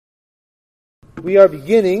We are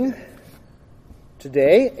beginning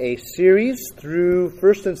today a series through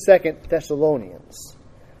 1st and 2nd Thessalonians.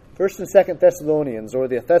 1st and 2nd Thessalonians, or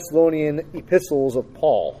the Thessalonian Epistles of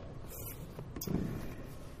Paul.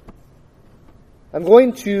 I'm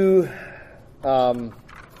going to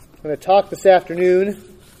talk this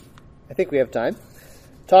afternoon, I think we have time,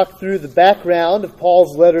 talk through the background of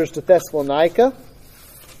Paul's letters to Thessalonica.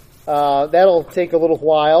 That'll take a little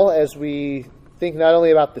while as we think not only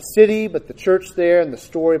about the city, but the church there and the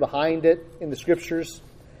story behind it in the Scriptures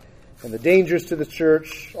and the dangers to the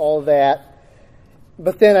church, all of that.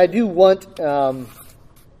 But then I do want,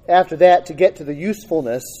 after that, to get to the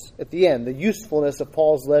usefulness at the end, the usefulness of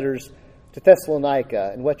Paul's letters to Thessalonica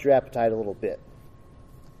and whet your appetite a little bit.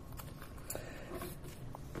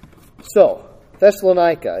 So,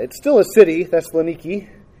 Thessalonica. It's still a city, Thessaloniki,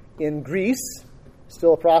 in Greece.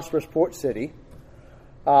 Still a prosperous port city.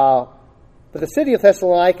 But the city of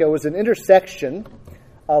Thessalonica was an intersection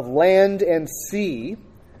of land and sea,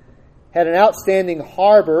 had an outstanding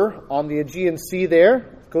harbor on the Aegean Sea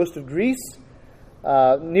there, coast of Greece,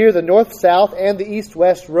 near the north-south and the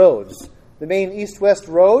east-west roads. The main east-west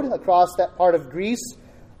road across that part of Greece,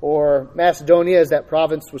 or Macedonia as that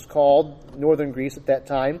province was called, northern Greece at that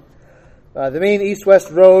time. The main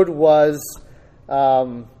east-west road was,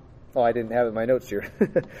 I didn't have it in my notes here.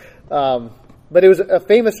 But it was a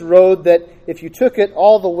famous road that if you took it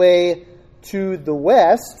all the way to the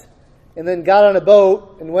west and then got on a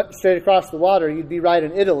boat and went straight across the water, you'd be right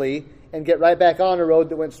in Italy and get right back on a road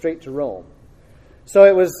that went straight to Rome. So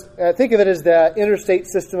it was, think of it as the interstate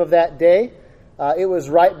system of that day. It was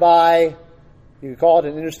right by, you could call it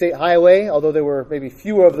an interstate highway, although there were maybe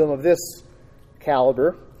fewer of them of this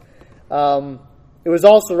caliber. It was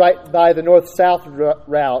also right by the north-south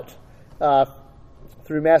route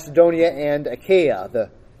through Macedonia and Achaia, the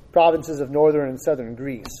provinces of northern and southern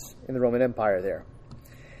Greece in the Roman Empire there.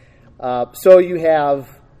 So you have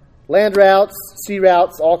land routes, sea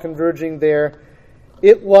routes, all converging there.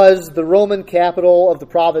 It was the Roman capital of the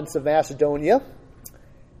province of Macedonia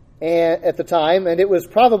at the time, and it was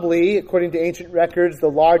probably, according to ancient records, the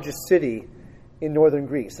largest city in northern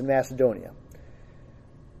Greece, in Macedonia.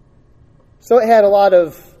 So it had a lot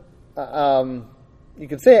of, you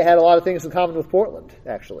could say it had a lot of things in common with Portland,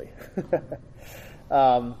 actually.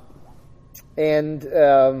 Won't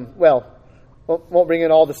bring in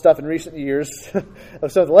all the stuff in recent years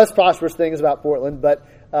of some of the less prosperous things about Portland, but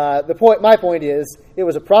my point is, it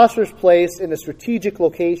was a prosperous place in a strategic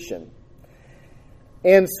location.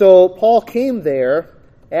 And so Paul came there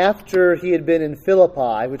after he had been in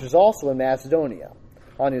Philippi, which is also in Macedonia,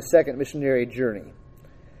 on his second missionary journey.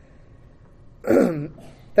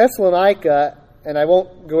 Thessalonica, and I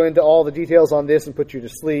won't go into all the details on this and put you to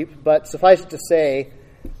sleep, but suffice it to say,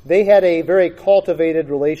 they had a very cultivated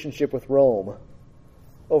relationship with Rome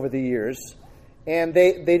over the years, and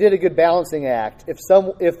they did a good balancing act. They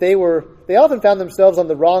often found themselves on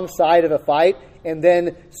the wrong side of a fight and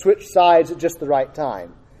then switched sides at just the right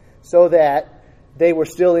time, so that they were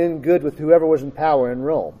still in good with whoever was in power in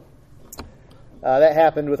Rome. That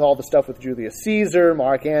happened with all the stuff with Julius Caesar,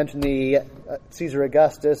 Mark Antony, Caesar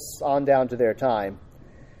Augustus, on down to their time.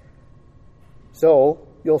 So,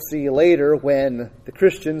 you'll see later when the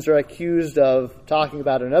Christians are accused of talking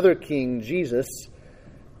about another king, Jesus,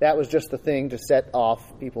 that was just the thing to set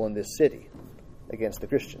off people in this city against the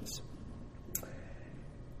Christians.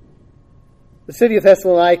 The city of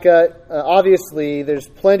Thessalonica, obviously, there's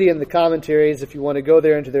plenty in the commentaries if you want to go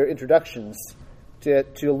there into their introductions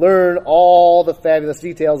to learn all the fabulous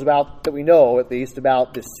details that we know, at least,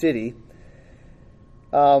 about this city.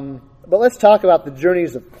 But let's talk about the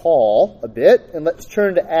journeys of Paul a bit, and let's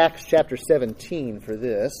turn to Acts chapter 17 for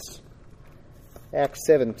this. Acts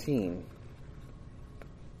 17.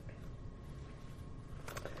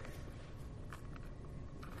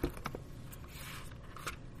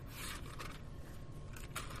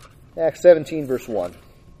 Acts 17, verse 1.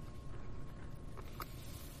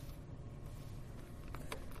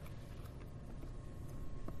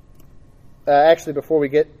 Actually, before we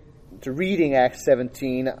get to reading Acts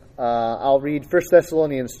 17, I'll read 1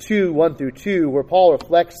 Thessalonians 2, 1 through 2, where Paul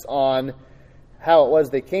reflects on how it was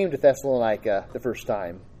they came to Thessalonica the first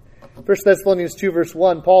time. 1 Thessalonians 2, verse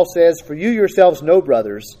 1, Paul says, "For you yourselves know,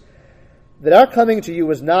 brothers, that our coming to you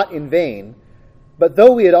was not in vain, but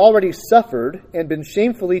though we had already suffered and been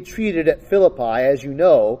shamefully treated at Philippi, as you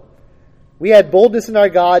know, we had boldness in our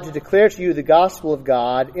God to declare to you the gospel of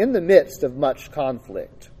God in the midst of much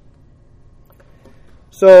conflict."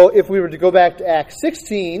 So if we were to go back to Acts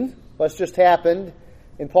 16, what's just happened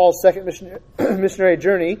in Paul's second missionary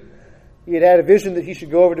journey, He had had a vision that he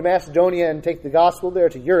should go over to Macedonia and take the gospel there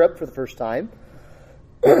to Europe for the first time.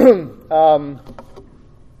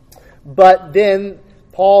 But then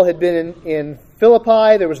Paul had been in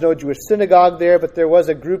Philippi. There was no Jewish synagogue there, but there was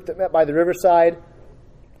a group that met by the riverside.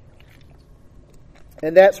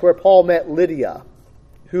 And that's where Paul met Lydia,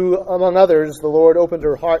 who, among others, the Lord opened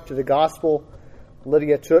her heart to the gospel.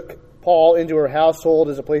 Lydia took Paul into her household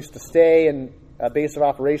as a place to stay and a base of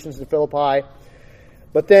operations in Philippi.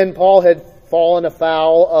 But then Paul had fallen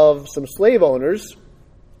afoul of some slave owners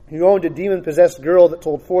who owned a demon-possessed girl that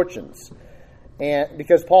told fortunes. And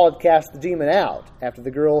because Paul had cast the demon out after the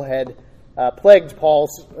girl had dogged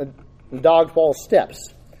Paul's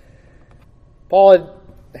steps. Paul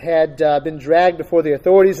had been dragged before the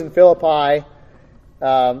authorities in Philippi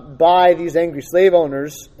by these angry slave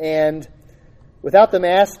owners, and without them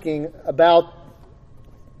asking about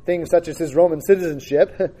things such as his Roman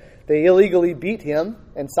citizenship, they illegally beat him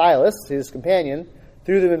and Silas, his companion,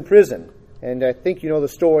 threw them in prison. And I think you know the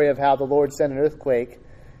story of how the Lord sent an earthquake.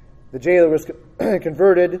 The jailer was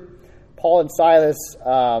converted. Paul and Silas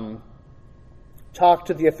talked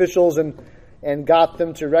to the officials and got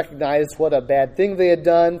them to recognize what a bad thing they had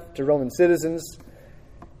done to Roman citizens.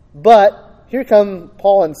 But here come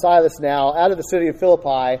Paul and Silas now out of the city of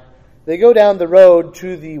Philippi. They go down the road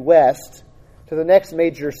to the west, to the next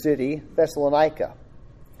major city, Thessalonica.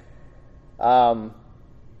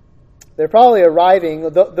 They're probably arriving,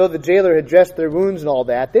 though the jailer had dressed their wounds and all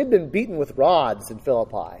that, they'd been beaten with rods in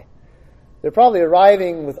Philippi. They're probably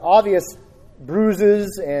arriving with obvious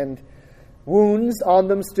bruises and wounds on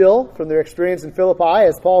them still from their experience in Philippi.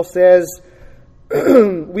 As Paul says,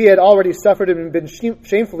 we had already suffered and been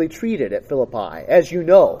shamefully treated at Philippi, as you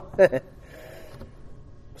know.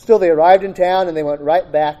 Still, they arrived in town and they went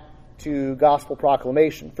right back to gospel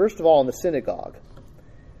proclamation. First of all, in the synagogue.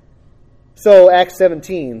 So, Acts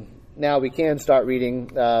 17, now we can start reading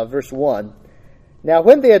verse 1. Now,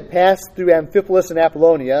 when they had passed through Amphipolis and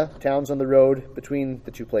Apollonia, towns on the road between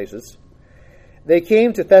the two places, they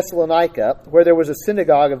came to Thessalonica, where there was a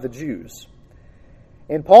synagogue of the Jews.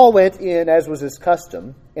 And Paul went in as was his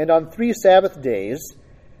custom, and on 3 Sabbath days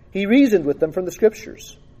he reasoned with them from the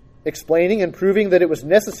Scriptures, explaining and proving that it was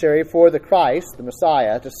necessary for the Christ, the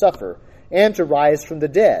Messiah, to suffer and to rise from the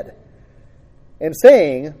dead, and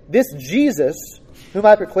saying, "This Jesus, whom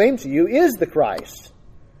I proclaim to you, is the Christ."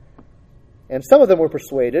 And some of them were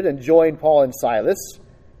persuaded and joined Paul and Silas,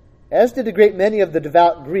 as did a great many of the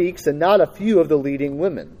devout Greeks and not a few of the leading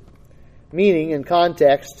women. Meaning, in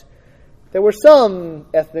context, there were some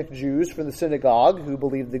ethnic Jews from the synagogue who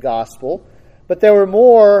believed the gospel, but there were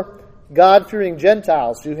more God-fearing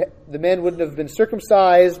Gentiles. The men wouldn't have been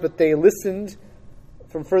circumcised, but they listened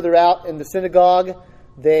from further out in the synagogue.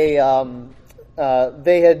 They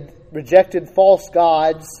had rejected false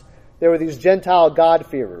gods. There were these Gentile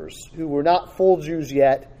God-fearers who were not full Jews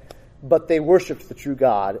yet, but they worshipped the true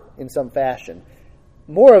God in some fashion.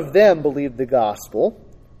 More of them believed the gospel,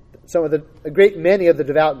 a great many of the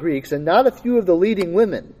devout Greeks, and not a few of the leading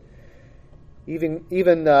women, even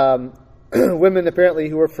women apparently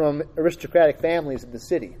who were from aristocratic families in the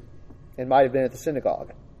city and might have been at the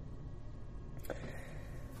synagogue.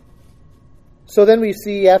 So then we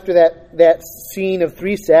see after that scene of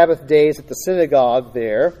 3 Sabbath days at the synagogue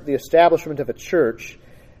there, the establishment of a church,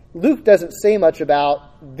 Luke doesn't say much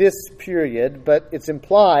about this period, but it's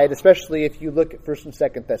implied, especially if you look at 1st and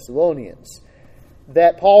 2nd Thessalonians,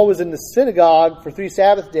 that Paul was in the synagogue for 3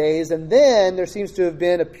 Sabbath days, and then there seems to have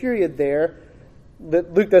been a period there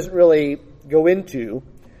that Luke doesn't really go into,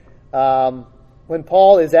 when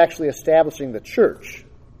Paul is actually establishing the church.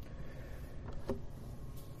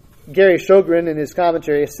 Gary Sjogren, in his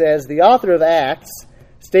commentary, says, the author of Acts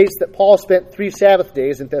states that Paul spent 3 Sabbath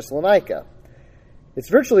days in Thessalonica. It's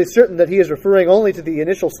virtually certain that he is referring only to the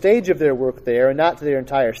initial stage of their work there and not to their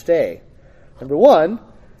entire stay. Number one,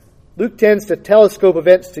 Luke tends to telescope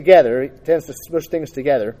events together, he tends to smush things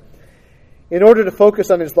together, in order to focus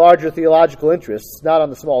on his larger theological interests, not on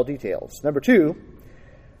the small details. Number two,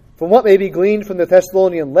 from what may be gleaned from the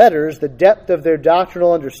Thessalonian letters, the depth of their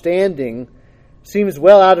doctrinal understanding seems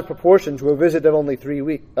well out of proportion to a visit of only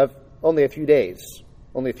a few days,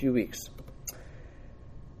 only a few weeks.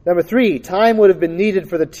 Number three, time would have been needed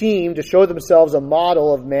for the team to show themselves a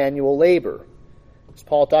model of manual labor. As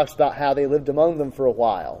Paul talks about how they lived among them for a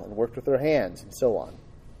while and worked with their hands and so on.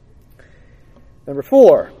 Number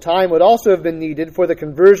four, time would also have been needed for the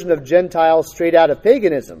conversion of Gentiles straight out of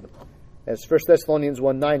paganism, as 1 Thessalonians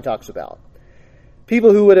 1:9 talks about.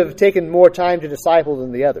 People who would have taken more time to disciple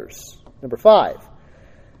than the others. Number five,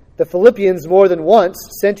 the Philippians more than once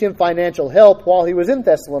sent him financial help while he was in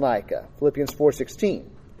Thessalonica, Philippians 4:16.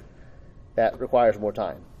 That requires more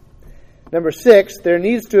time. Number 6, there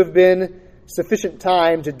needs to have been sufficient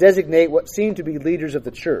time to designate what seemed to be leaders of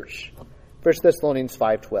the church. 1 Thessalonians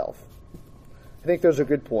 5:12. I think those are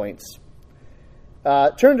good points.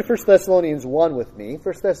 Turn to 1 Thessalonians 1 with me.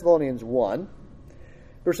 1 Thessalonians 1,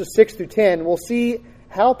 verses 6 through 10. We'll see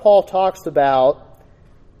how Paul talks about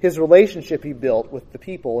his relationship he built with the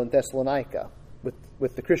people in Thessalonica,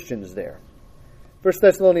 with the Christians there. 1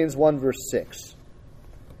 Thessalonians 1, verse 6.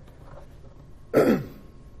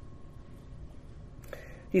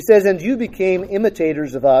 He says, "And you became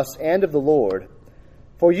imitators of us and of the Lord,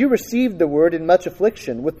 for you received the word in much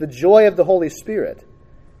affliction with the joy of the Holy Spirit,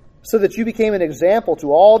 so that you became an example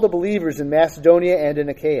to all the believers in Macedonia and in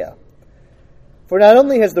Achaia. For not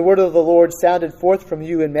only has the word of the Lord sounded forth from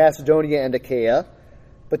you in Macedonia and Achaia,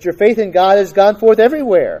 but your faith in God has gone forth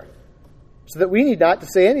everywhere, so that we need not to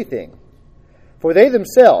say anything. For they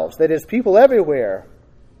themselves, that is, people everywhere,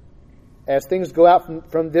 as things go out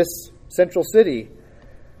from this central city,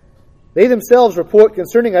 they themselves report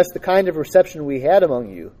concerning us the kind of reception we had among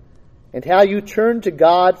you, and how you turned to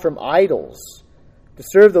God from idols, to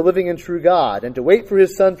serve the living and true God, and to wait for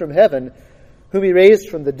his Son from heaven, whom he raised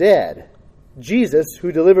from the dead, Jesus,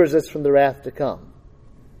 who delivers us from the wrath to come."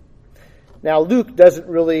 Now, Luke doesn't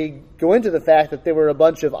really go into the fact that there were a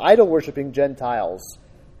bunch of idol-worshipping Gentiles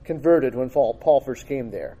converted when Paul first came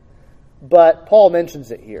there. But Paul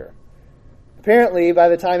mentions it here. Apparently, by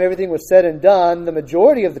the time everything was said and done, the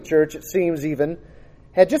majority of the church, it seems even,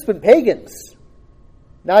 had just been pagans.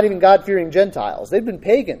 Not even God-fearing Gentiles. They'd been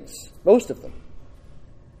pagans, most of them.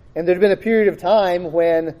 And there'd been a period of time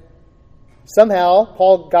when somehow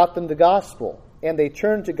Paul got them the gospel, and they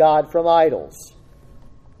turned to God from idols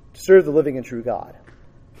to serve the living and true God.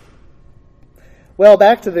 Well,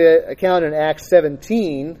 back to the account in Acts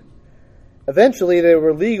 17, eventually there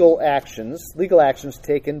were legal actions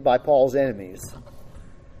taken by Paul's enemies.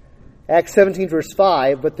 Acts 17, verse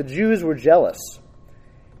 5, "But the Jews were jealous,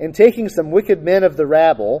 and taking some wicked men of the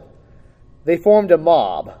rabble, they formed a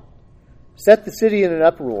mob, set the city in an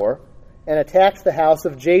uproar, and attacked the house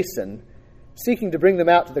of Jason, seeking to bring them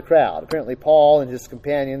out to the crowd." Apparently Paul and his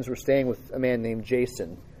companions were staying with a man named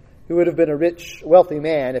Jason, who would have been a rich, wealthy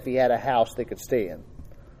man if he had a house they could stay in.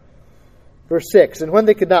 Verse 6, "And when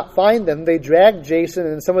they could not find them, they dragged Jason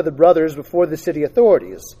and some of the brothers before the city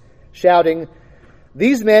authorities, shouting,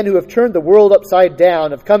 'These men who have turned the world upside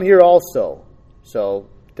down have come here also.'" So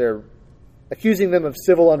they're accusing them of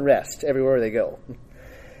civil unrest everywhere they go.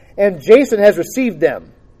 "And Jason has received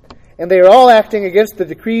them, and they are all acting against the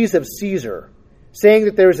decrees of Caesar, saying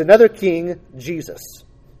that there is another king, Jesus."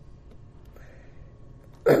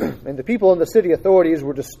 And the people in the city authorities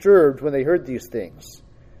were disturbed when they heard these things.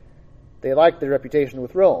 They liked their reputation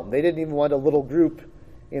with Rome. They didn't even want a little group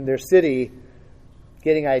in their city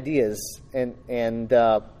getting ideas and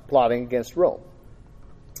plotting against Rome.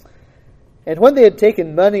 "And when they had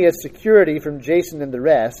taken money as security from Jason and the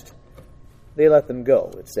rest, they let them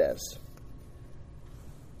go," it says.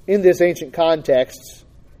 In this ancient context,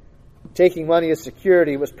 taking money as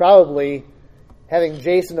security was probably having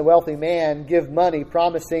Jason, a wealthy man, give money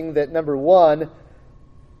promising that, number one,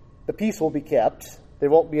 the peace will be kept. There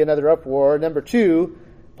won't be another uproar. Number 2,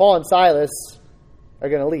 Paul and Silas are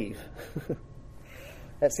going to leave.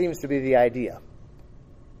 That seems to be the idea.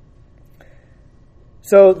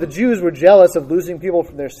 So the Jews were jealous of losing people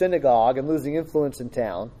from their synagogue and losing influence in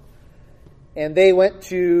town. And they went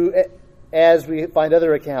to, as we find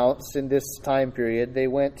other accounts in this time period, they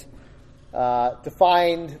went to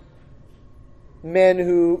find men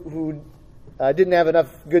who didn't have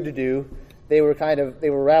enough good to do. They were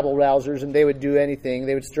rabble-rousers, and they would do anything.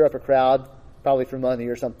 They would stir up a crowd, probably for money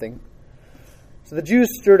or something. So the Jews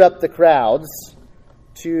stirred up the crowds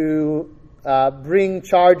to bring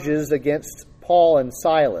charges against Paul and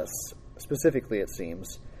Silas, specifically, it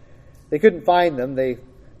seems. They couldn't find them,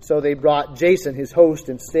 so they brought Jason, his host,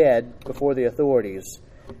 instead before the authorities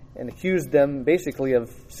and accused them basically of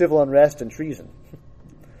civil unrest and treason.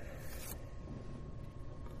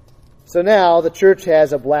 So now the church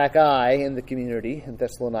has a black eye in the community in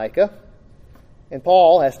Thessalonica, and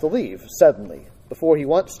Paul has to leave suddenly before he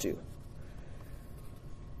wants to.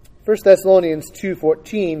 1 Thessalonians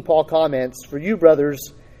 2:14, Paul comments, "For you,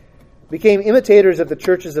 brothers, became imitators of the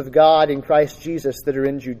churches of God in Christ Jesus that are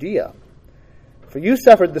in Judea. For you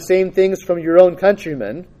suffered the same things from your own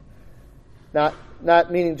countrymen,"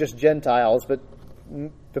 not meaning just Gentiles, but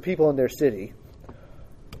the people in their city.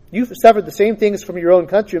 "You suffered the same things from your own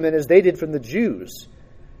countrymen as they did from the Jews,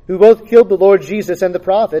 who both killed the Lord Jesus and the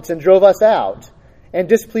prophets and drove us out, and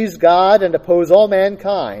displeased God and oppose all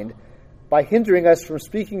mankind by hindering us from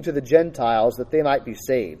speaking to the Gentiles that they might be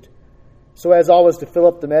saved. so as always to fill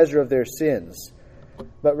up the measure of their sins.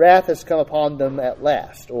 But wrath has come upon them at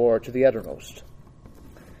last, or to the uttermost.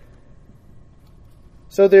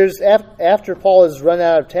 So there's, after Paul has run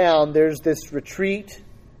out of town, there's this retreat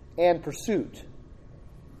and pursuit.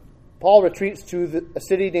 Paul retreats to a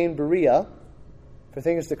city named Berea for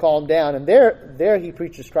things to calm down, and there he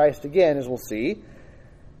preaches Christ again, as we'll see.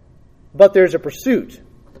 But there's a pursuit.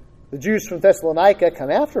 The Jews from Thessalonica come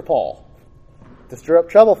after Paul to stir up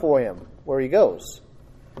trouble for him where he goes.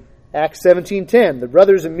 Acts 17:10, the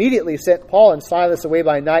brothers immediately sent Paul and Silas away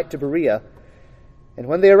by night to Berea, and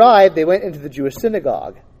when they arrived, they went into the Jewish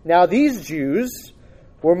synagogue. Now these Jews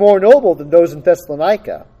were more noble than those in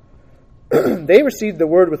Thessalonica. They received the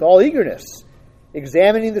word with all eagerness,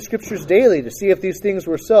 examining the Scriptures daily to see if these things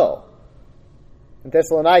were so. In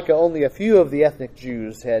Thessalonica, only a few of the ethnic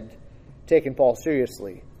Jews had taken Paul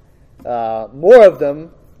seriously. More of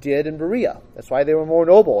them did in Berea. That's why they were more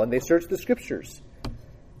noble, and they searched the Scriptures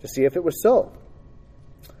to see if it was so.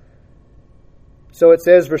 So it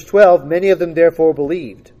says, verse 12, many of them therefore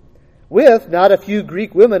believed, with not a few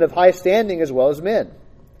Greek women of high standing as well as men.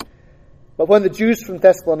 But when the Jews from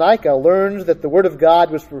Thessalonica learned that the word of God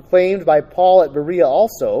was proclaimed by Paul at Berea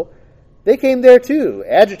also, they came there too,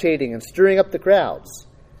 agitating and stirring up the crowds.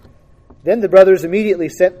 Then the brothers immediately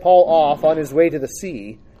sent Paul off on his way to the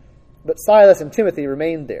sea, but Silas and Timothy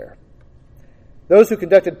remained there. Those who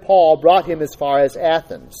conducted Paul brought him as far as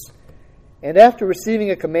Athens, and after receiving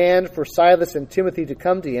a command for Silas and Timothy to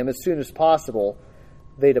come to him as soon as possible,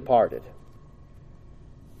 they departed.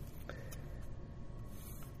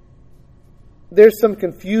 There's some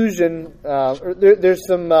confusion, there's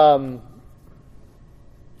some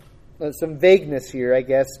vagueness here, I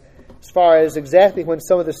guess, as far as exactly when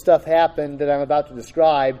some of this stuff happened that I'm about to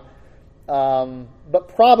describe. But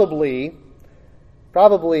probably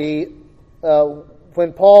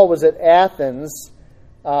when Paul was at Athens,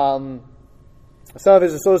 some of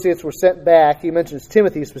his associates were sent back. He mentions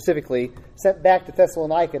Timothy specifically, sent back to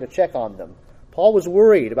Thessalonica to check on them. Paul was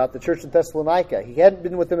worried about the church in Thessalonica. He hadn't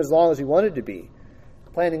been with them as long as he wanted to be,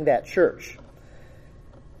 planning that church.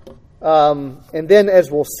 And then, as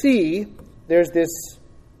we'll see, there's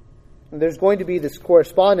going to be this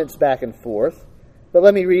correspondence back and forth. But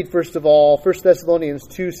let me read, first of all, 1 Thessalonians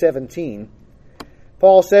 2:17.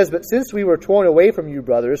 Paul says, but since we were torn away from you,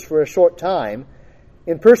 brothers, for a short time,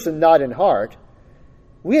 in person, not in heart,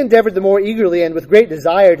 we endeavored the more eagerly and with great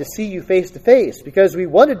desire to see you face to face, because we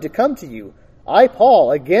wanted to come to you, I,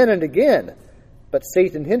 Paul, again and again, but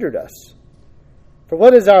Satan hindered us. For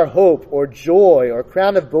what is our hope or joy or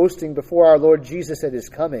crown of boasting before our Lord Jesus at his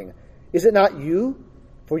coming? Is it not you?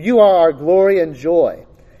 For you are our glory and joy.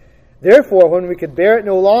 Therefore, when we could bear it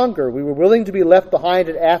no longer, we were willing to be left behind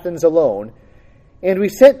at Athens alone, and we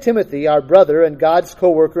sent Timothy, our brother and God's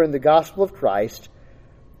co-worker in the gospel of Christ,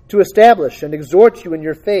 to establish and exhort you in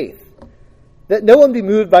your faith, that no one be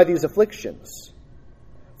moved by these afflictions.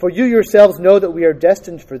 For you yourselves know that we are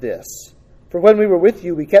destined for this. For when we were with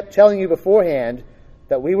you, we kept telling you beforehand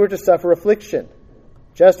that we were to suffer affliction,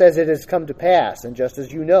 just as it has come to pass, and just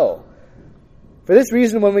as you know. For this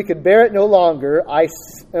reason, when I could bear it no longer, I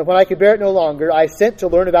sent to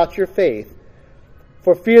learn about your faith,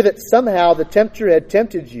 for fear that somehow the tempter had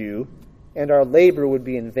tempted you, and our labor would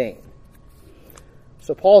be in vain.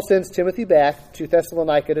 So Paul sends Timothy back to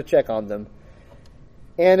Thessalonica to check on them.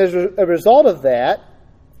 And as a result of that,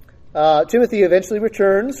 Timothy eventually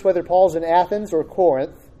returns, whether Paul's in Athens or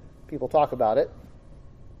Corinth. People talk about it.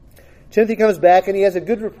 Timothy comes back and he has a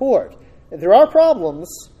good report. There are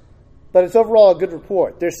problems, but it's overall a good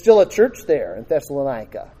report. There's still a church there in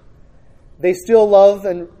Thessalonica. They still love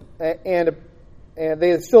and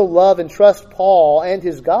they still love and trust Paul and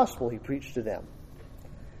his gospel he preached to them.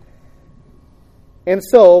 And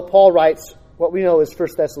so Paul writes what we know as 1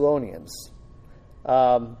 Thessalonians.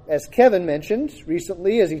 As Kevin mentioned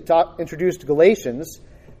recently, as he introduced Galatians,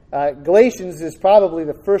 Galatians is probably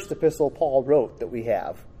the first epistle Paul wrote that we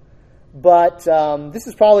have. But this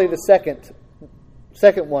is probably the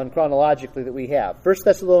second one chronologically that we have. 1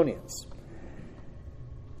 Thessalonians.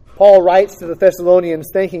 Paul writes to the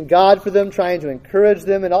Thessalonians thanking God for them, trying to encourage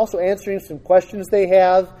them, and also answering some questions they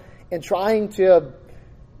have, and trying to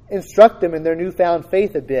instruct them in their newfound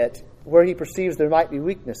faith a bit, where he perceives there might be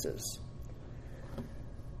weaknesses.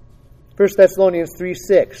 1 Thessalonians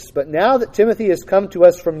 3:6, but now that Timothy has come to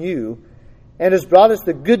us from you, and has brought us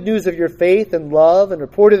the good news of your faith and love, and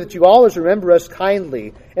reported that you always remember us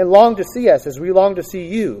kindly, and long to see us as we long to see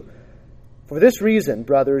you. For this reason,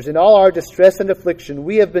 brothers, in all our distress and affliction,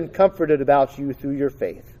 we have been comforted about you through your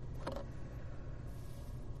faith.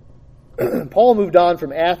 Paul moved on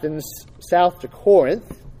from Athens south to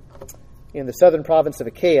Corinth, in the southern province of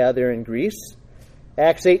Achaia, there in Greece.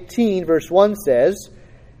 Acts 18, verse 1 says,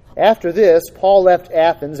 "After this, Paul left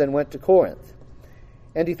Athens and went to Corinth.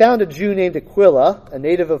 And he found a Jew named Aquila, a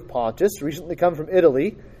native of Pontus, recently come from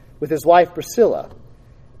Italy, with his wife Priscilla,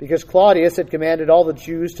 because Claudius had commanded all the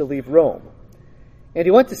Jews to leave Rome. And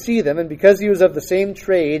he went to see them, and because he was of the same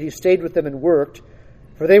trade, he stayed with them and worked,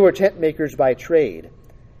 for they were tent makers by trade.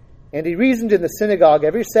 And he reasoned in the synagogue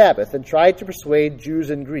every Sabbath, and tried to persuade Jews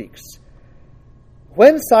and Greeks.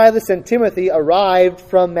 When Silas and Timothy arrived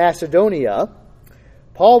from Macedonia,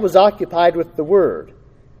 Paul was occupied with the word,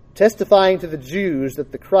 testifying to the Jews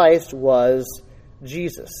that the Christ was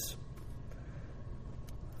Jesus."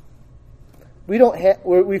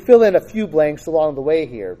 We fill in a few blanks along the way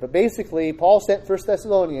here, but basically Paul sent 1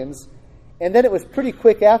 Thessalonians, and then it was pretty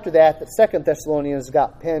quick after that 2 Thessalonians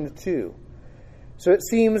got penned too. So it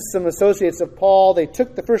seems some associates of Paul, they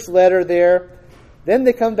took the first letter there, then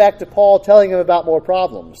they come back to Paul telling him about more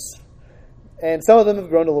problems. And some of them have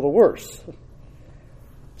grown a little worse.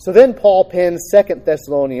 So then Paul pens 2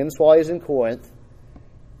 Thessalonians while he's in Corinth,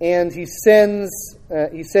 and he sends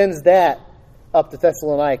that up to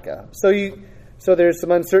Thessalonica. So there's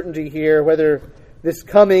some uncertainty here whether this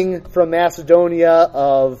coming from Macedonia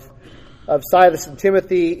of Silas and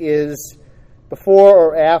Timothy is before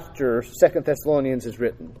or after 2 Thessalonians is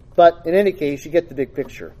written. But in any case, you get the big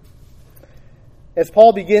picture. As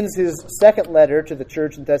Paul begins his second letter to the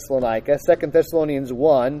church in Thessalonica, 2 Thessalonians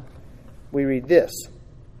 1, we read this.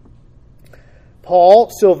 "Paul,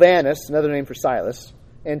 Silvanus," another name for Silas,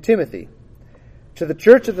 "and Timothy, to the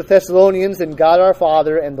church of the Thessalonians in God our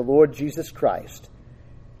Father and the Lord Jesus Christ.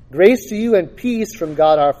 Grace to you and peace from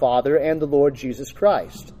God our Father and the Lord Jesus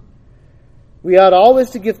Christ. We ought always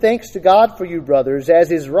to give thanks to God for you, brothers,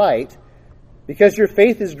 as is right, because your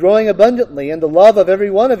faith is growing abundantly, and the love of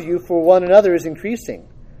every one of you for one another is increasing.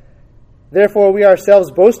 Therefore we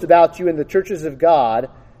ourselves boast about you in the churches of God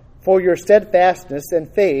for your steadfastness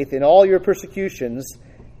and faith in all your persecutions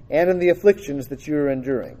and in the afflictions that you are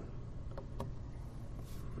enduring."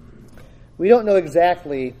 We don't know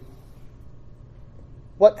exactly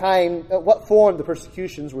what form the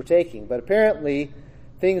persecutions were taking, but apparently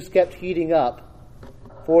things kept heating up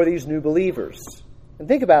for these new believers. And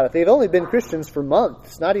think about it, they've only been Christians for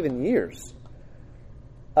months, not even years.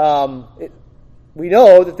 We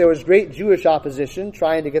know that there was great Jewish opposition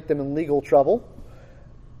trying to get them in legal trouble.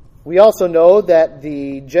 We also know that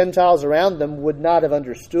the Gentiles around them would not have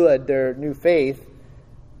understood their new faith,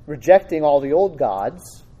 rejecting all the old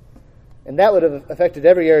gods. And that would have affected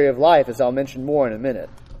every area of life, as I'll mention more in a minute.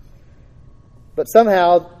 But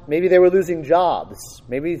somehow, maybe they were losing jobs.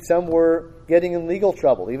 Maybe some were getting in legal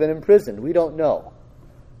trouble, even imprisoned. We don't know.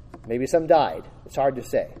 Maybe some died. It's hard to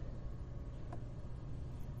say.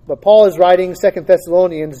 But Paul is writing 2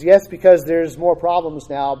 Thessalonians, yes, because there's more problems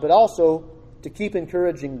now, but also to keep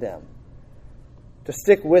encouraging them, to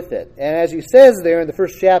stick with it. And as he says there in the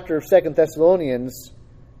first chapter of 2 Thessalonians,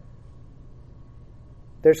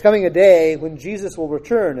 there's coming a day when Jesus will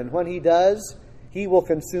return, and when he does, he will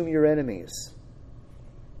consume your enemies.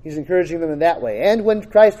 He's encouraging them in that way. And when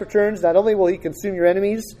Christ returns, not only will he consume your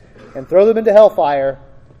enemies and throw them into hellfire,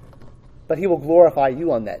 but he will glorify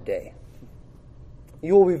you on that day.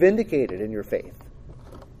 You will be vindicated in your faith.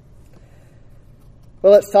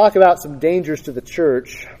 Well, let's talk about some dangers to the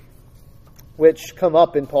church which come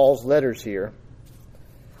up in Paul's letters here.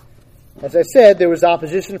 As I said, there was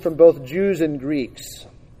opposition from both Jews and Greeks.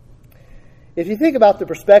 If you think about the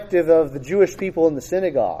perspective of the Jewish people in the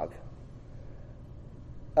synagogue,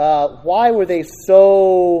 why were they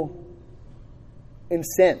so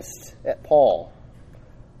incensed at Paul?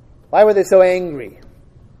 Why were they so angry?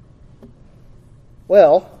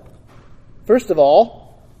 Well, first of all,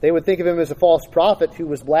 they would think of him as a false prophet who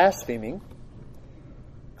was blaspheming,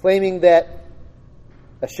 claiming that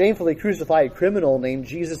a shamefully crucified criminal named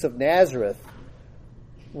Jesus of Nazareth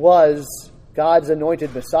was God's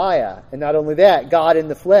anointed Messiah. And not only that, God in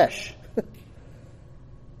the flesh.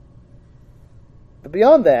 But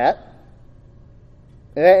beyond that,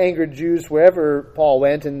 and that angered Jews wherever Paul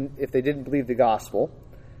went, and if they didn't believe the gospel.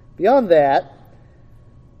 Beyond that,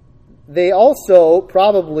 they also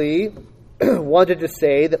probably wanted to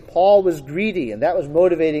say that Paul was greedy, and that was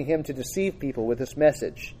motivating him to deceive people with this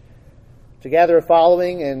message. To gather a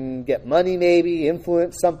following and get money maybe,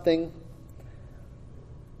 influence something.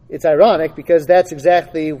 It's ironic because that's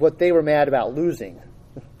exactly what they were mad about losing.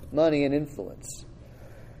 Money and influence.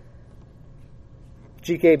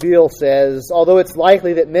 G.K. Beale says, although it's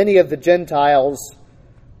likely that many of the Gentiles,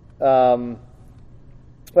 I'll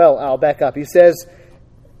back up. He says,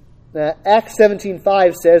 Acts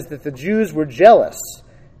 17:5 says that the Jews were jealous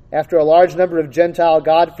after a large number of Gentile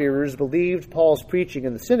God-fearers believed Paul's preaching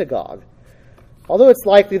in the synagogue. Although it's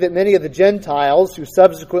likely that many of the Gentiles who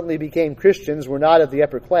subsequently became Christians were not of the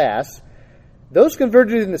upper class, those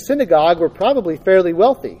converted in the synagogue were probably fairly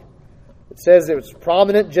wealthy. It says it was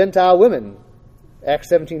prominent Gentile women, Acts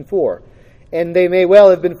 17:4, and they may well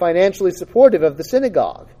have been financially supportive of the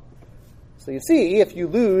synagogue. So you see, if you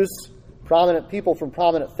lose prominent people from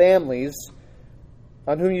prominent families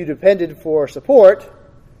on whom you depended for support,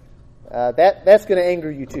 that's going to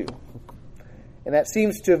anger you too. And that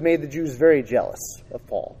seems to have made the Jews very jealous of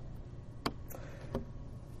Paul.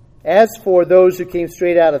 As for those who came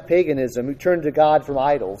straight out of paganism, who turned to God from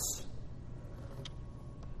idols,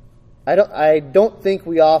 I don't think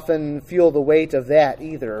we often feel the weight of that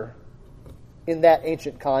either in that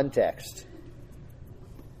ancient context.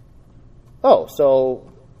 Oh,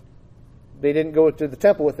 so they didn't go to the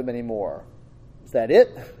temple with them anymore. Is that it?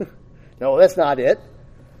 No, that's not it.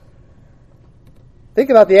 Think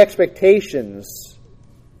about the expectations.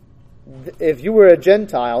 If you were a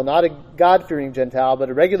Gentile, not a God-fearing Gentile, but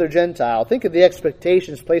a regular Gentile, think of the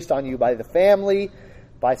expectations placed on you by the family,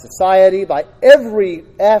 by society, by every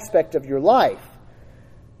aspect of your life.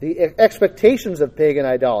 The expectations of pagan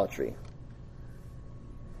idolatry.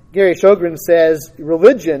 Gary Sjogren says,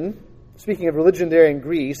 religion, speaking of religion there in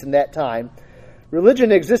Greece in that time,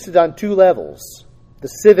 religion existed on two levels, the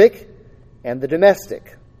civic and the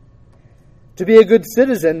domestic. To be a good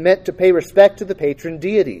citizen meant to pay respect to the patron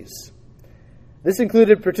deities. This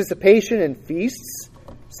included participation in feasts,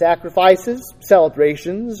 sacrifices,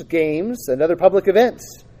 celebrations, games, and other public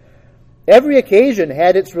events. Every occasion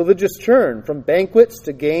had its religious turn, from banquets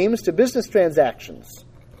to games to business transactions.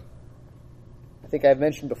 I think I've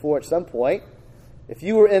mentioned before at some point, if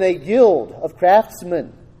you were in a guild of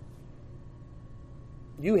craftsmen,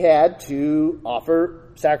 you had to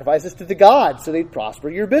offer sacrifices to the gods so they'd prosper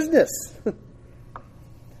your business.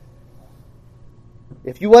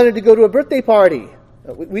 If you wanted to go to a birthday party,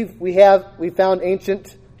 we found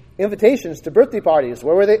ancient invitations to birthday parties.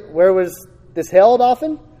 Where was this held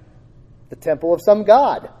often? The temple of some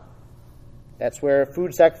god. That's where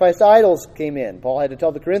food sacrificed to idols came in. Paul had to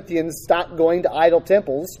tell the Corinthians, stop going to idol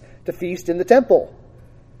temples to feast in the temple.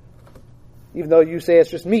 Even though you say it's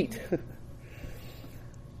just meat.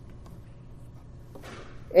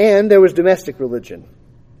 And there was domestic religion.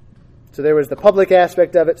 So there was the public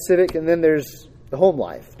aspect of it, civic, and then there's the home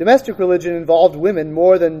life. Domestic religion involved women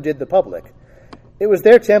more than did the public. It was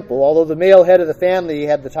their temple, although the male head of the family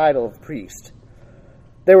had the title of priest.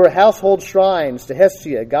 There were household shrines to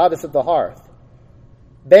Hestia, goddess of the hearth.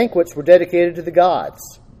 Banquets were dedicated to the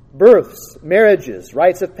gods. Births, marriages,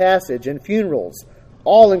 rites of passage, and funerals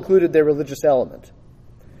all included their religious element.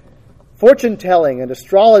 Fortune-telling and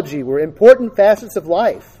astrology were important facets of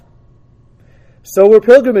life. So were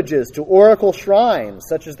pilgrimages to oracle shrines,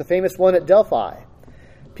 such as the famous one at Delphi.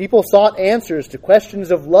 People sought answers to questions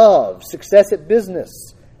of love, success at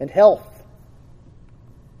business, and health.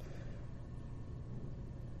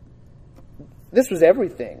 This was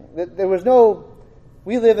everything.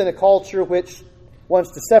 We live in a culture which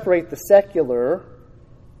wants to separate the secular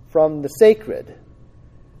from the sacred.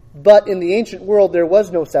 But in the ancient world, there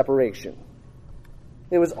was no separation.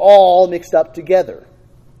 It was all mixed up together.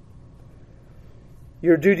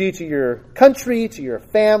 Your duty to your country, to your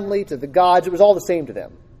family, to the gods, it was all the same to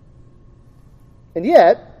them. And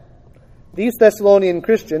yet, these Thessalonian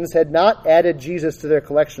Christians had not added Jesus to their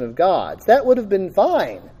collection of gods. That would have been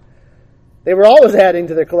fine. They were always adding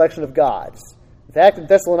to their collection of gods. In fact, in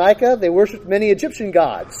Thessalonica, they worshipped many Egyptian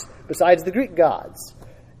gods besides the Greek gods.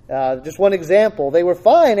 Just one example, they were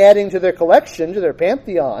fine adding to their collection, to their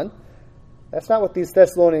pantheon. That's not what these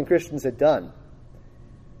Thessalonian Christians had done.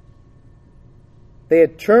 They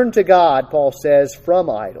had turned to God, Paul says, from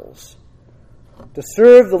idols, to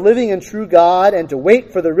serve the living and true God and to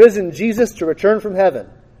wait for the risen Jesus to return from heaven.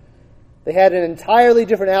 They had an entirely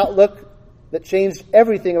different outlook that changed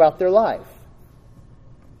everything about their life.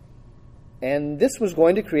 And this was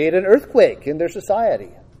going to create an earthquake in their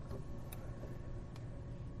society.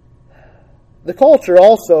 The culture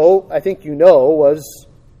also, I think you know, was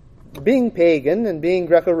being pagan and being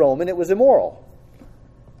Greco-Roman, it was immoral.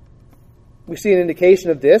 We see an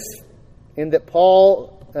indication of this in that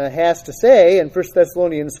Paul has to say in 1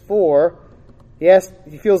 Thessalonians 4,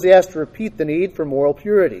 he feels he has to repeat the need for moral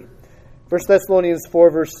purity. 1 Thessalonians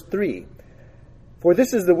 4, verse 3. For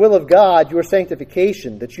this is the will of God, your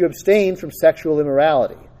sanctification, that you abstain from sexual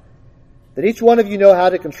immorality, that each one of you know how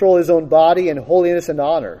to control his own body in holiness and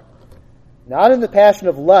honor, not in the passion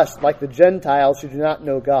of lust like the Gentiles who do not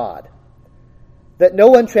know God. that no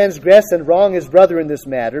one transgress and wrong his brother in this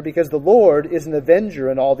matter, because the Lord is an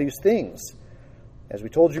avenger in all these things. As we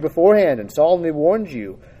told you beforehand and solemnly warned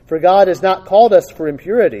you, for God has not called us for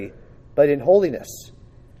impurity, but in holiness.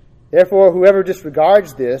 Therefore, whoever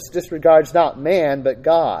disregards this disregards not man, but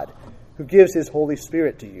God, who gives his Holy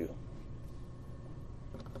Spirit to you.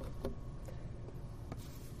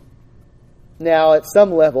 Now, at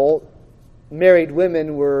some level, married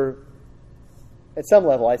women were, at some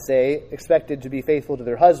level, I say, expected to be faithful to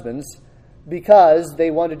their husbands because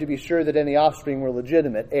they wanted to be sure that any offspring were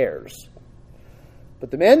legitimate heirs.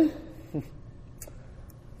 But the men,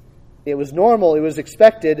 it was normal, it was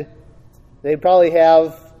expected. They'd probably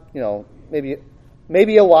have,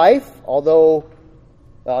 maybe a wife, although,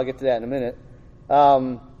 well, I'll get to that in a minute.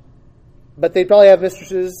 But they'd probably have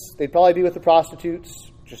mistresses. They'd probably be with the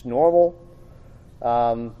prostitutes, just normal.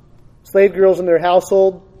 Slave girls in their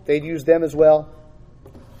household, they'd use them as well.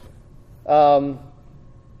 And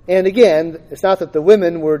again, it's not that the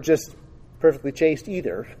women were just perfectly chaste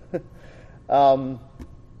either.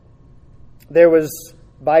 There was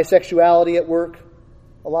bisexuality at work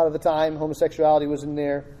a lot of the time. Homosexuality was in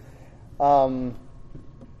there.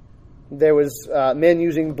 There was men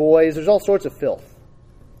using boys. There's all sorts of filth.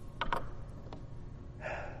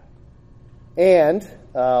 And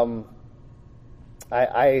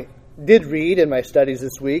I did read in my studies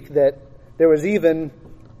this week that there was even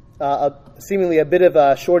seemingly a bit of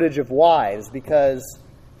a shortage of wives because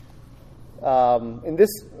in this,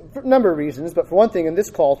 for a number of reasons, but for one thing, in this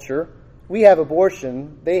culture, we have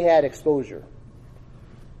abortion, they had exposure.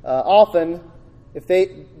 Often,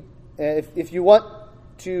 if you want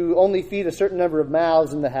to only feed a certain number of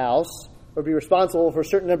mouths in the house or be responsible for a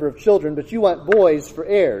certain number of children, but you want boys for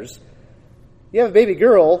heirs, you have a baby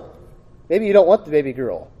girl, maybe you don't want the baby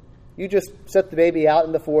girl. You just set the baby out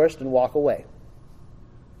in the forest and walk away.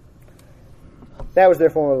 That was their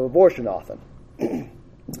form of abortion often.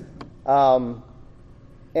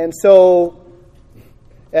 And so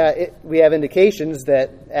we have indications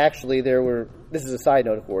that actually there were, this is a side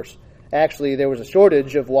note of course, actually there was a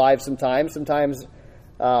shortage of wives sometimes. Sometimes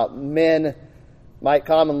men might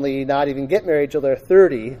commonly not even get married till they're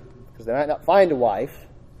 30 because they might not find a wife.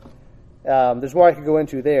 There's more I could go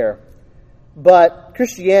into there. But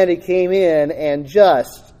Christianity came in and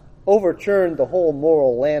just overturned the whole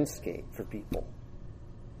moral landscape for people.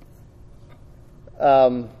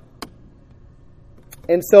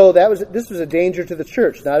 And so this was a danger to the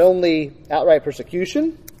church. Not only outright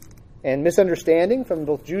persecution and misunderstanding from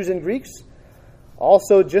both Jews and Greeks,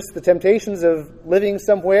 also just the temptations of living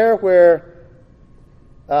somewhere where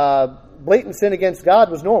blatant sin against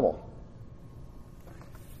God was normal.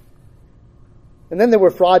 And then there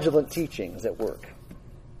were fraudulent teachings at work.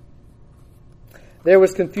 There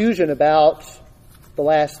was confusion about the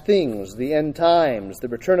last things, the end times, the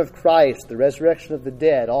return of Christ, the resurrection of the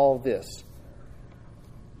dead, all of this.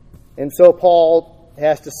 And so Paul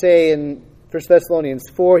has to say in 1 Thessalonians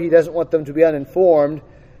 4, he doesn't want them to be uninformed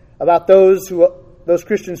about those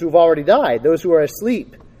Christians who have already died, those who are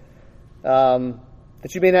asleep, that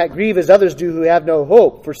you may not grieve as others do who have no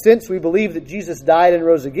hope. For since we believe that Jesus died and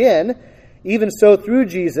rose again, even so through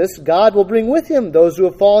Jesus, God will bring with him those who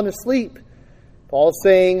have fallen asleep. Paul's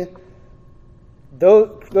saying,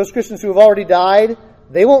 those Christians who have already died,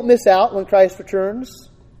 they won't miss out when Christ returns.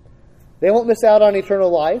 They won't miss out on eternal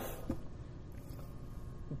life.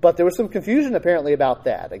 But there was some confusion apparently about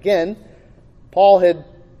that. Again, Paul had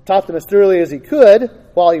taught them as thoroughly as he could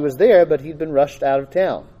while he was there, but he'd been rushed out of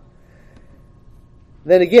town.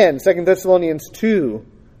 Then again, 2 Thessalonians 2,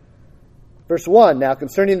 verse 1, now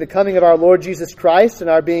concerning the coming of our Lord Jesus Christ and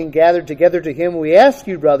our being gathered together to him, we ask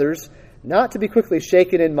you, brothers, not to be quickly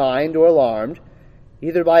shaken in mind or alarmed,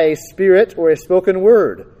 either by a spirit or a spoken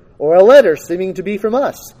word, or a letter seeming to be from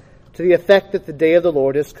us, to the effect that the day of the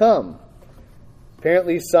Lord has come.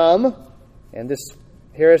 Apparently some, and this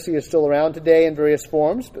heresy is still around today in various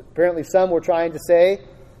forms, but apparently some were trying to say,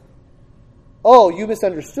 oh, you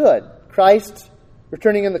misunderstood. Christ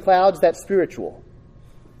returning in the clouds, that's spiritual.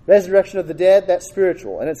 Resurrection of the dead, that's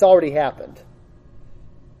spiritual, and it's already happened.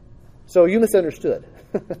 So you misunderstood.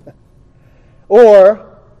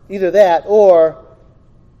 Or, either that, or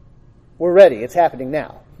we're ready, it's happening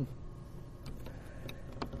now.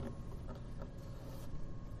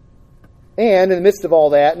 And in the midst of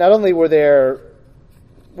all that, not only was there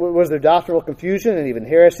doctrinal confusion and even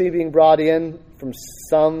heresy being brought in from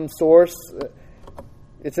some source,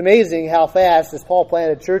 it's amazing how fast, as Paul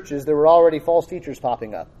planted churches, there were already false teachers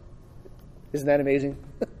popping up. Isn't that amazing?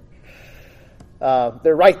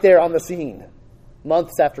 They're right there on the scene,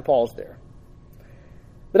 months after Paul's there.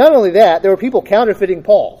 But not only that, there were people counterfeiting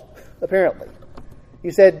Paul, apparently.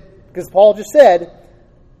 He said, because Paul just said,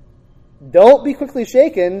 don't be quickly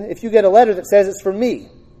shaken if you get a letter that says it's from me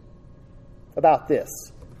about this.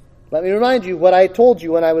 Let me remind you what I told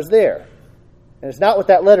you when I was there. And it's not what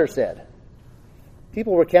that letter said.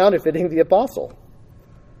 People were counterfeiting the apostle.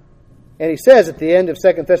 And he says at the end of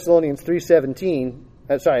 2 Thessalonians 3:17,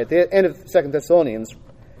 at the end of 2 Thessalonians,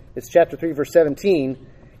 it's chapter 3, verse 17,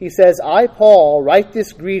 he says, I, Paul, write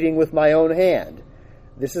this greeting with my own hand.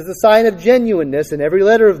 This is the sign of genuineness in every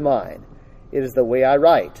letter of mine. It is the way I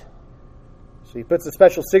write. So he puts a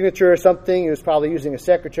special signature or something. He was probably using a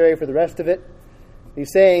secretary for the rest of it.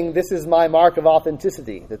 He's saying, this is my mark of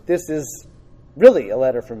authenticity, that this is really a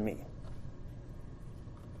letter from me.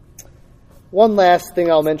 One last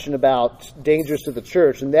thing I'll mention about dangers to the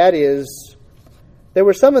church, and that is there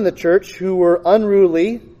were some in the church who were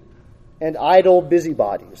unruly and idle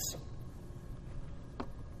busybodies.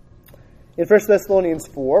 In 1 Thessalonians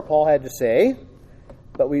 4, Paul had to say,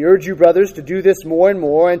 but we urge you, brothers, to do this more and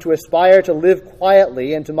more, and to aspire to live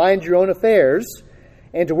quietly, and to mind your own affairs,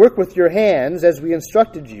 and to work with your hands as we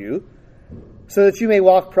instructed you, so that you may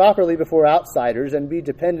walk properly before outsiders and be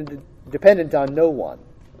dependent on no one.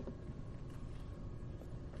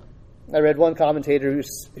 I read one commentator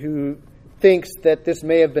who thinks that this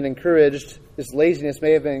may have been encouraged, this laziness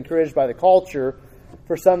may have been encouraged by the culture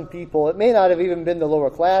for some people. It may not have even been the lower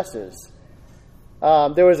classes.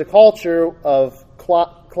 There was a culture of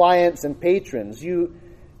clients and patrons. You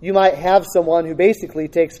might have someone who basically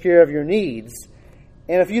takes care of your needs.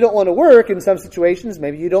 And if you don't want to work in some situations,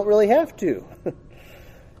 maybe you don't really have to.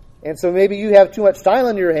 And so maybe you have too much time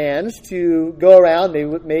on your hands to go around,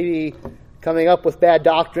 maybe coming up with bad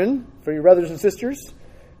doctrine for your brothers and sisters,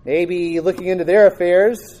 maybe looking into their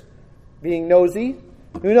affairs, being nosy,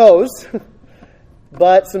 who knows?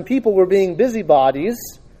 But some people were being busybodies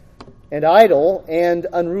and idle and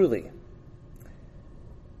unruly.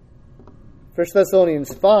 1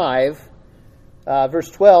 Thessalonians 5, verse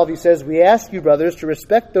 12, he says, we ask you, brothers, to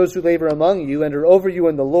respect those who labor among you and are over you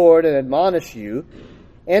in the Lord and admonish you,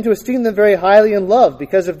 and to esteem them very highly in love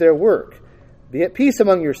because of their work. Be at peace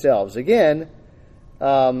among yourselves. Again,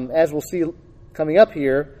 as we'll see coming up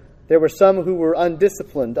here, there were some who were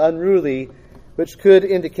undisciplined, unruly, which could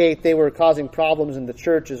indicate they were causing problems in the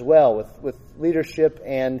church as well with leadership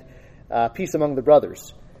and peace among the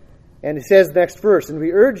brothers. And he says next verse, and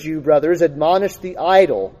we urge you, brothers, admonish the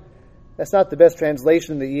idle. That's not the best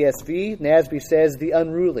translation in the ESV. NASB says the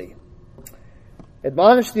unruly.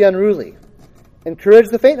 Admonish the unruly. Encourage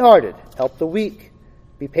the faint-hearted. Help the weak.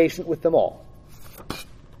 Be patient with them all.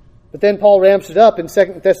 But then Paul ramps it up in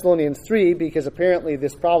 2 Thessalonians 3 because apparently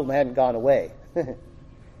this problem hadn't gone away.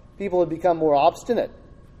 People had become more obstinate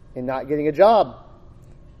in not getting a job,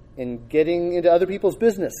 in getting into other people's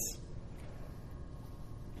business.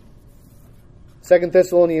 2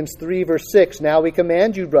 Thessalonians 3, verse 6, now we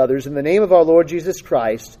command you, brothers, in the name of our Lord Jesus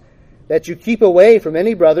Christ, that you keep away from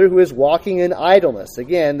any brother who is walking in idleness.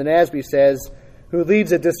 Again, the NASB says, who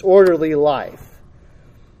leads a disorderly life,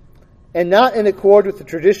 and not in accord with the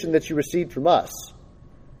tradition that you received from us.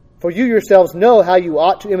 For you yourselves know how you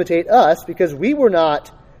ought to imitate us, because we were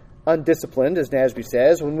not undisciplined, as NASB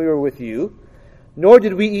says, when we were with you, nor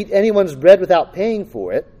did we eat anyone's bread without paying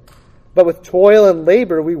for it, but with toil and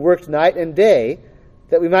labor we worked night and day,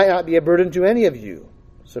 that we might not be a burden to any of you.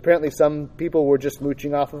 So apparently some people were just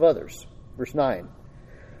mooching off of others. Verse 9.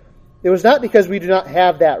 It was not because we do not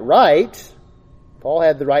have that right. Paul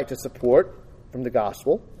had the right to support from the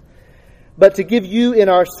gospel, but to give you in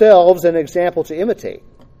ourselves an example to imitate.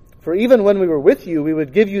 For even when we were with you, we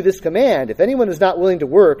would give you this command, if anyone is not willing to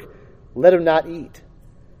work, let him not eat.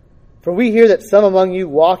 For we hear that some among you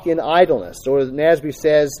walk in idleness, or NASB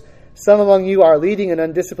says, some among you are leading an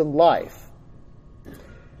undisciplined life.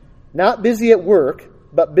 Not busy at work,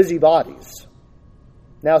 but busybodies.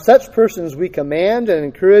 Now such persons we command and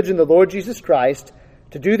encourage in the Lord Jesus Christ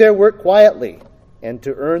to do their work quietly and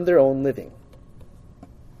to earn their own living.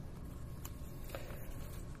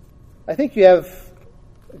 I think you have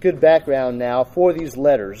a good background now for these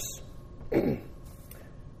letters.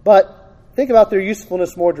 But think about their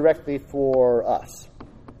usefulness more directly for us.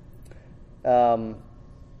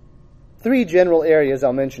 Three general areas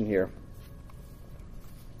I'll mention here.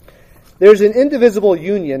 There's an indivisible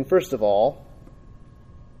union, first of all.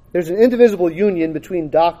 There's an indivisible union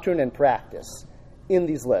between doctrine and practice in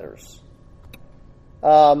these letters.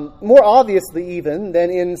 More obviously even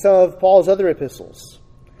than in some of Paul's other epistles.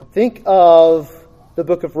 Think of the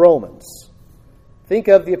book of Romans. Think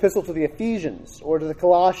of the epistle to the Ephesians or to the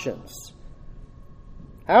Colossians.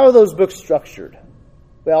 How are those books structured?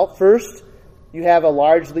 Well, first, you have a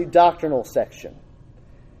largely doctrinal section.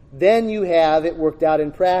 then you have it worked out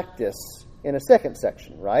in practice in a second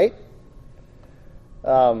section, right?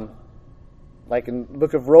 Like in the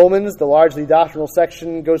book of Romans, the largely doctrinal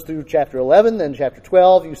section goes through chapter 11, then chapter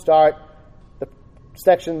 12, you start the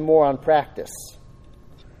section more on practice.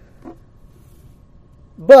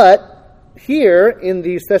 But here in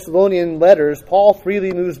these Thessalonian letters, Paul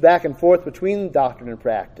freely moves back and forth between doctrine and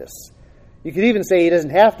practice. You could even say he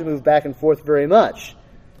doesn't have to move back and forth very much.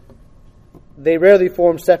 They rarely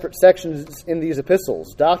form separate sections in these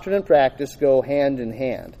epistles. Doctrine and practice go hand in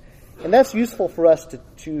hand. And that's useful for us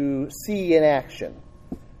to see in action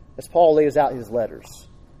as Paul lays out his letters.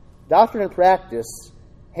 Doctrine and practice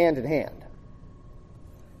hand in hand.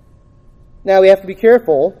 Now we have to be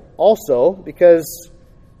careful also, because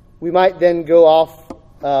we might then go off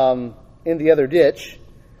in the other ditch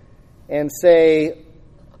and say,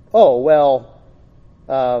 oh, well,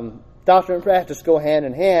 doctrine and practice go hand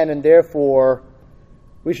in hand, and therefore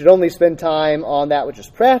we should only spend time on that which is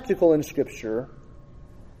practical in Scripture.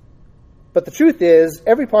 But the truth is,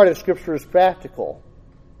 every part of Scripture is practical.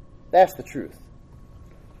 That's the truth.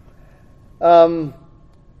 And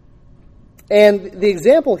the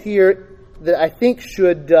example here that I think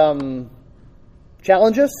should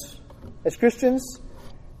challenge us as Christians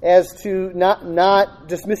as to not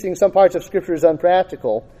dismissing some parts of Scripture as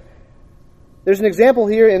unpractical. There's an example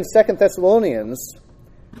here in 2 Thessalonians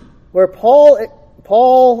where Paul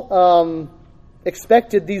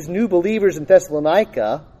expected these new believers in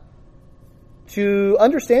Thessalonica to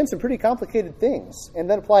understand some pretty complicated things and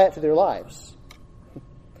then apply it to their lives.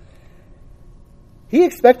 He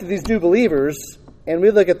expected these new believers, and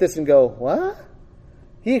we look at this and go, what?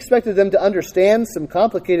 He expected them to understand some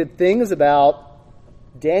complicated things about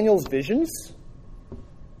Daniel's visions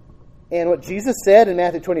and what Jesus said in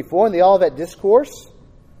Matthew 24 and the Olivet Discourse,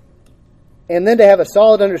 and then to have a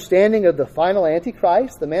solid understanding of the final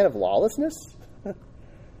Antichrist, the man of lawlessness.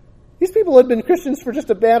 These people had been Christians for just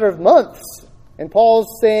a matter of months. And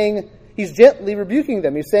Paul's saying, he's gently rebuking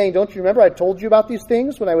them. He's saying, don't you remember I told you about these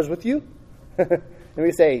things when I was with you? And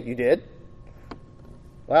we say, you did?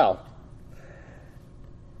 Wow.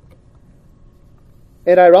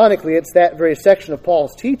 And ironically, it's that very section of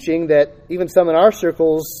Paul's teaching that even some in our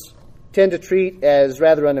circles tend to treat as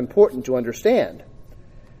rather unimportant to understand.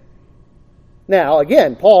 Now,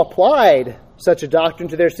 again, Paul applied such a doctrine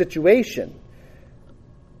to their situation.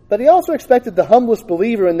 But he also expected the humblest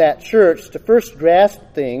believer in that church to first grasp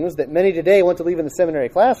things that many today want to leave in the seminary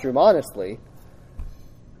classroom, honestly.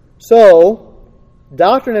 So,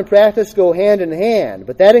 doctrine and practice go hand in hand,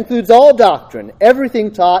 but that includes all doctrine,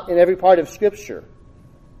 everything taught in every part of Scripture.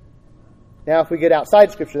 Now, if we get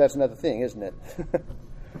outside Scripture, that's another thing, isn't it?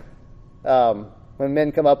 When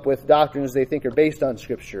men come up with doctrines they think are based on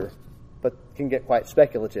Scripture, but can get quite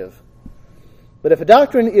speculative. But if a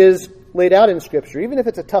doctrine is laid out in Scripture, even if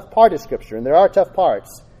it's a tough part of Scripture, and there are tough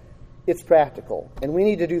parts, it's practical. And we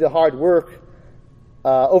need to do the hard work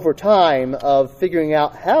over time of figuring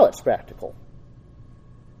out how it's practical.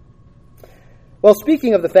 Well,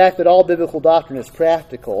 speaking of the fact that all biblical doctrine is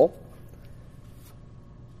practical,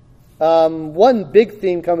 one big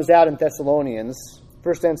theme comes out in Thessalonians,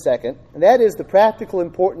 1st and 2nd, and that is the practical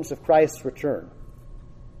importance of Christ's return.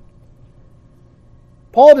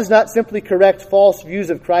 Paul does not simply correct false views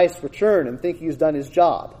of Christ's return and think he's done his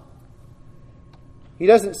job. He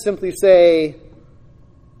doesn't simply say,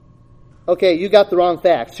 okay, you got the wrong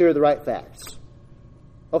facts, here are the right facts.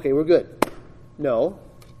 Okay, we're good. No.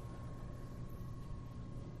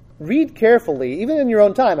 Read carefully, even in your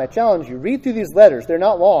own time, I challenge you, read through these letters, they're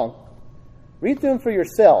not long. Read through them for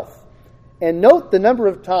yourself, and note the number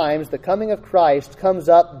of times the coming of Christ comes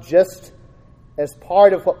up just as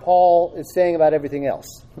part of what Paul is saying about everything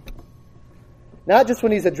else. Not just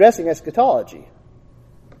when he's addressing eschatology,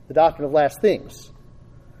 the doctrine of last things.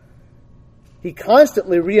 He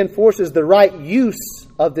constantly reinforces the right use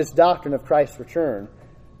of this doctrine of Christ's return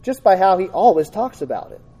just by how he always talks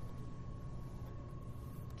about it.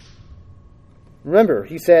 Remember,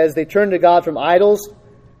 he says, they turn to God from idols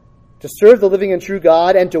to serve the living and true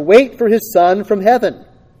God and to wait for his Son from heaven,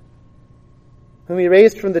 whom he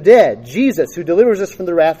raised from the dead, Jesus, who delivers us from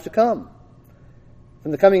the wrath to come,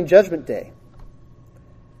 from the coming judgment day.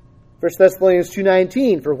 1 Thessalonians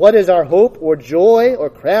 2:19, for what is our hope or joy or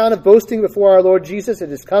crown of boasting before our Lord Jesus at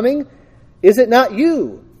his coming? Is it not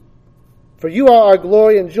you? For you are our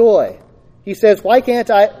glory and joy. He says, why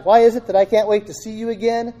is it that I can't wait to see you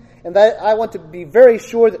again? And that I want to be very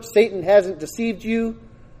sure that Satan hasn't deceived you?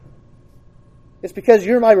 It's because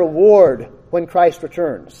you're my reward when Christ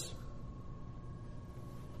returns.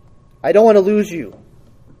 I don't want to lose you.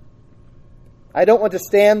 I don't want to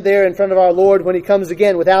stand there in front of our Lord when he comes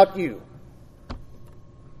again without you.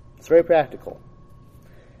 It's very practical.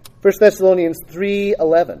 1 Thessalonians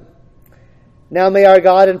 3:11. Now may our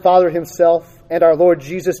God and Father himself and our Lord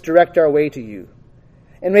Jesus direct our way to you.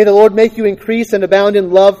 And may the Lord make you increase and abound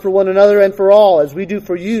in love for one another and for all, as we do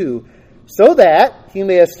for you, so that he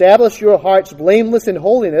may establish your hearts blameless in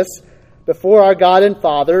holiness before our God and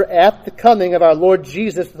Father at the coming of our Lord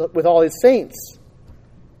Jesus with all his saints.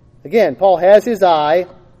 Again, Paul has his eye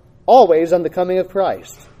always on the coming of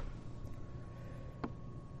Christ.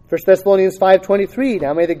 1 Thessalonians 5:23,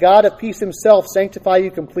 now may the God of peace himself sanctify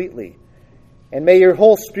you completely, and may your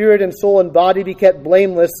whole spirit and soul and body be kept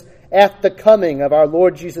blameless at the coming of our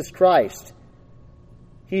Lord Jesus Christ.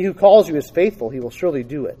 He who calls you is faithful, he will surely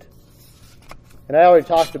do it. And I already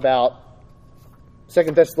talked about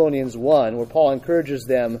 2 Thessalonians 1, where Paul encourages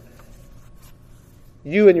them,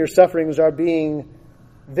 you and your sufferings are being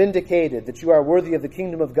vindicated, that you are worthy of the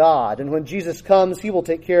kingdom of God, and when Jesus comes, he will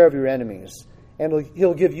take care of your enemies, and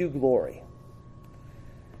he'll give you glory.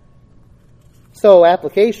 So,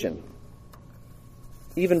 application,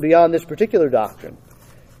 even beyond this particular doctrine.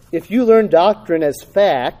 If you learn doctrine as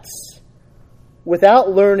facts, without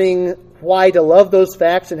learning why to love those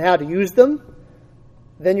facts and how to use them,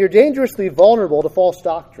 then you're dangerously vulnerable to false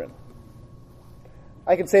doctrine.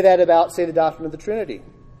 I can say that about, say, the doctrine of the Trinity.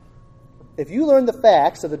 If you learn the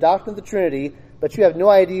facts of the doctrine of the Trinity, but you have no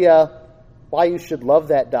idea why you should love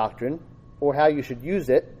that doctrine or how you should use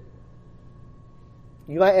it,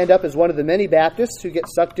 you might end up as one of the many Baptists who get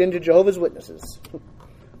sucked into Jehovah's Witnesses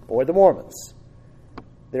or the Mormons.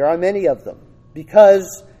 There are many of them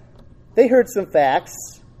because they heard some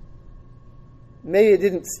facts. Maybe it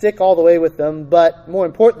didn't stick all the way with them, but more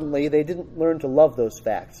importantly, they didn't learn to love those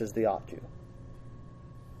facts as they ought to.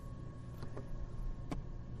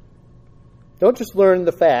 Don't just learn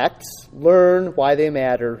the facts, learn why they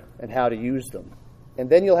matter and how to use them. And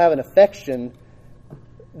then you'll have an affection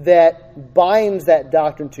that binds that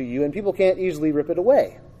doctrine to you, and people can't easily rip it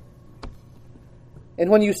away. And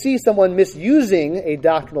when you see someone misusing a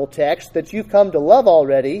doctrinal text that you've come to love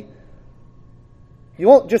already, you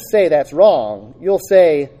won't just say that's wrong. You'll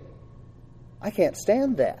say, I can't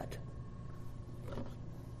stand that.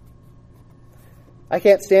 I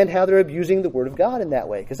can't stand how they're abusing the Word of God in that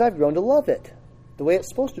way, because I've grown to love it the way it's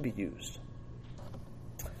supposed to be used.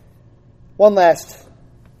 One last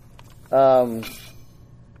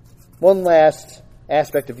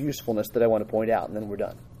aspect of usefulness that I want to point out, and then we're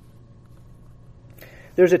done.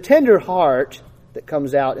 There's a tender heart that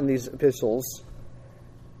comes out in these epistles.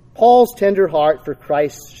 Paul's tender heart for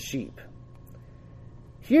Christ's sheep.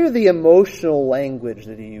 Hear the emotional language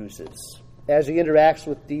that he uses as he interacts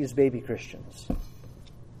with these baby Christians.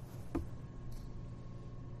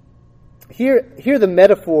 Hear the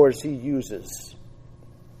metaphors he uses,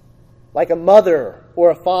 like a mother or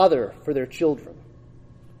a father for their children.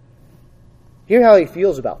 Hear how he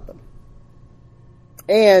feels about them.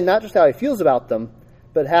 And not just how he feels about them,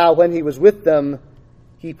 but how when he was with them,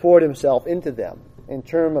 he poured himself into them in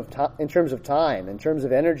terms of time, in terms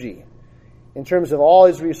of energy, in terms of all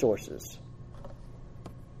his resources.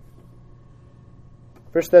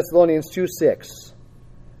 1 Thessalonians 2:6.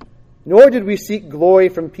 Nor did we seek glory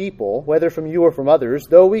from people, whether from you or from others,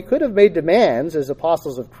 though we could have made demands as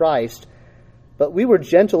apostles of Christ, but we were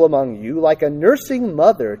gentle among you, like a nursing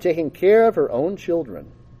mother taking care of her own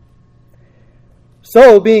children.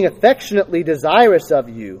 So, being affectionately desirous of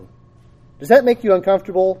you. Does that make you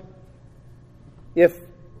uncomfortable if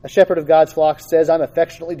a shepherd of God's flock says, I'm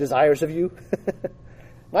affectionately desirous of you? It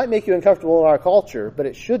might make you uncomfortable in our culture, but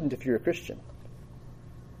it shouldn't if you're a Christian.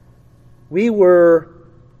 We were,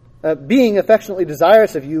 being affectionately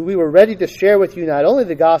desirous of you, we were ready to share with you not only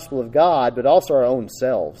the gospel of God, but also our own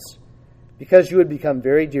selves, because you had become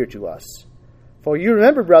very dear to us. For you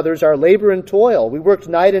remember, brothers, our labor and toil. We worked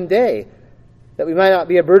night and day, that we might not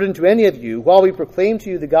be a burden to any of you, while we proclaim to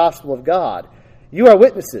you the gospel of God. You are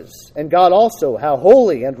witnesses, and God also, how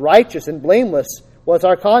holy and righteous and blameless was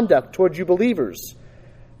our conduct toward you believers.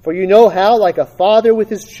 For you know how, like a father with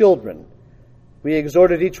his children, we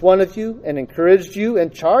exhorted each one of you and encouraged you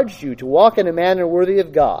and charged you to walk in a manner worthy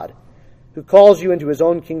of God, who calls you into his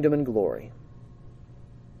own kingdom and glory.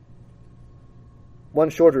 One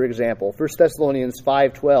shorter example, 1 Thessalonians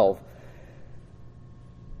 5:12.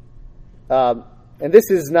 And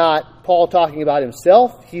this is not Paul talking about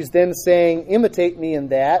himself. He's then saying, imitate me in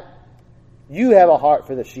that. You have a heart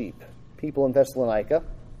for the sheep, people in Thessalonica.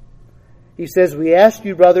 He says, we ask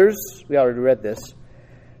you, brothers, we already read this,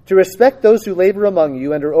 to respect those who labor among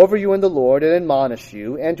you and are over you in the Lord and admonish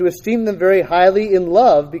you, and to esteem them very highly in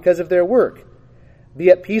love because of their work. Be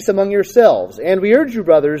at peace among yourselves. And we urge you,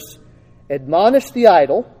 brothers, admonish the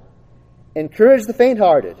idle, encourage the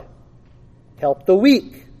faint-hearted, help the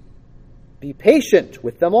weak, be patient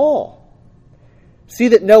with them all. See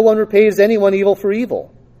that no one repays anyone evil for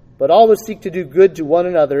evil, but always seek to do good to one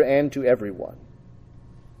another and to everyone.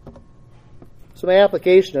 So my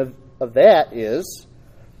application of that is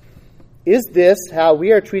this how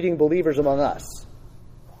we are treating believers among us?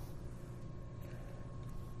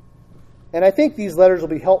 And I think these letters will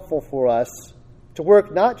be helpful for us to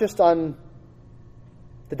work not just on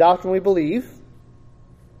the doctrine we believe,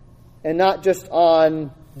 and not just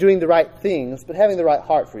on doing the right things, but having the right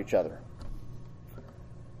heart for each other.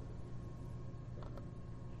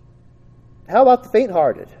 How about the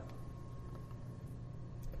faint-hearted?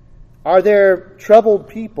 Are there troubled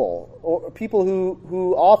people, or people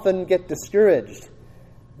who often get discouraged,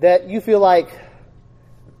 that you feel like,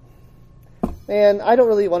 man, I don't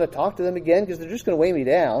really want to talk to them again because they're just going to weigh me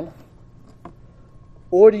down?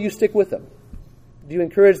 Or do you stick with them? Do you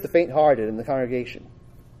encourage the faint-hearted in the congregation?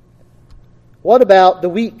 What about the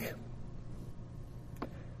weak?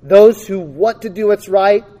 Those who want to do what's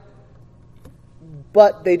right,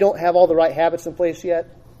 but they don't have all the right habits in place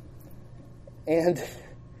yet. And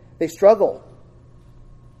they struggle.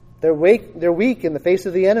 They're weak in the face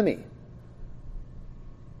of the enemy.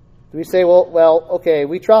 Do we say, well, okay,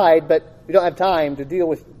 we tried, but we don't have time to deal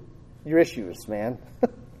with your issues, man?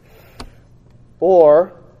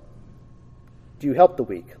 Or do you help the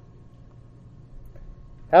weak?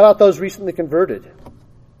 How about those recently converted?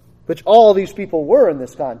 Which all these people were in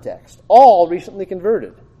this context. All recently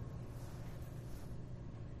converted.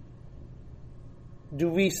 Do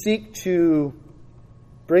we seek to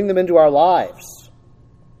bring them into our lives?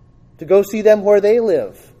 To go see them where they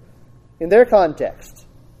live, in their context?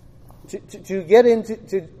 To get into,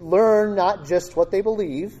 to learn not just what they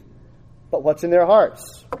believe, but what's in their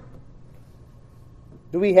hearts?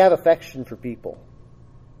 Do we have affection for people?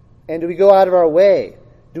 And do we go out of our way?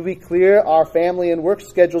 Do we clear our family and work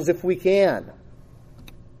schedules if we can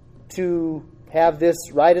to have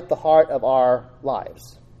this right at the heart of our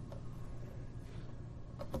lives?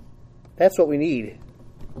 That's what we need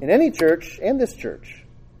in any church and this church.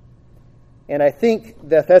 And I think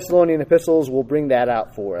the Thessalonian epistles will bring that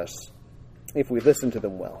out for us if we listen to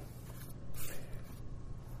them well.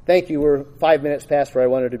 Thank you. We're 5 minutes past where I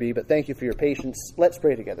wanted to be, but thank you for your patience. Let's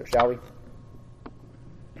pray together, shall we?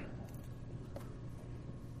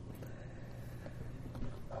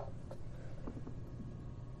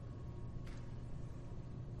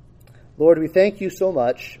 Lord, we thank you so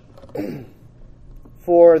much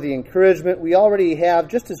for the encouragement we already have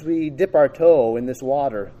just as we dip our toe in this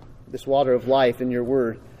water of life in your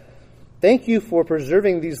word. Thank you for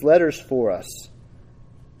preserving these letters for us,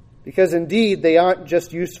 because indeed they aren't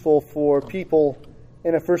just useful for people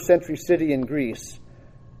in a first century city in Greece,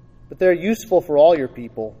 but they're useful for all your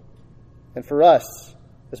people and for us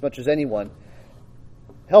as much as anyone.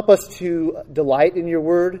 Help us to delight in your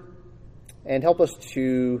word, and help us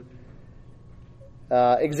to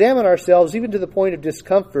examine ourselves even to the point of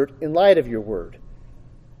discomfort in light of your word.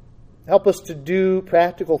 Help us to do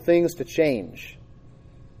practical things to change.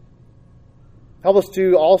 Help us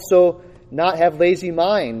to also not have lazy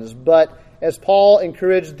minds, but as Paul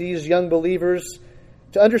encouraged these young believers,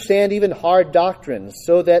 to understand even hard doctrines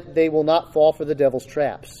so that they will not fall for the devil's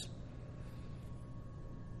traps.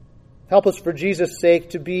 Help us for Jesus'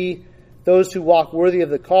 sake to be those who walk worthy of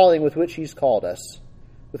the calling with which he's called us,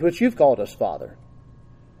 with which you've called us, Father.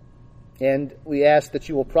 And we ask that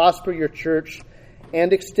you will prosper your church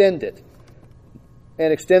and extend it,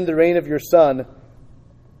 and extend the reign of your Son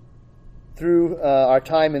through our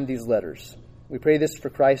time in these letters. We pray this for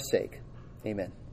Christ's sake. Amen.